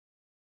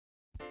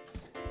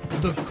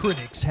The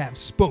critics have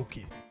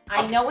spoken.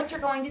 I know what you're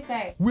going to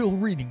say. Will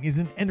Reading is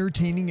an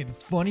entertaining and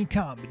funny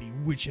comedy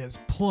which has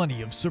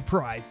plenty of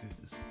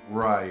surprises.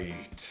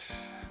 Right.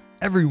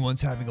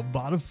 Everyone's having a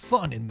lot of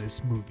fun in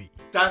this movie.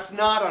 That's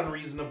not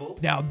unreasonable.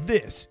 Now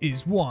this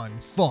is one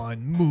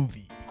fun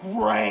movie.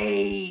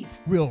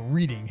 Great! Will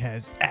Reading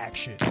has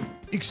action,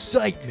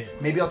 excitement,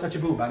 Maybe I'll touch a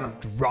boob, I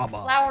don't know.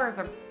 drama, Flowers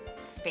are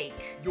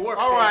fake. You're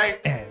All right.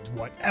 and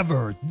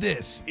whatever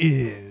this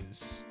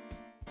is.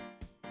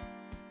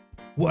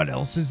 What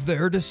else is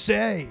there to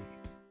say?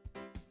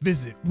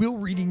 Visit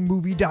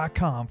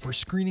willreadingmovie.com for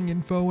screening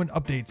info and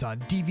updates on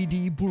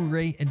DVD,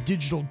 Blu-ray, and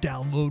digital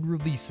download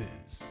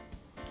releases.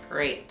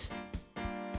 Great.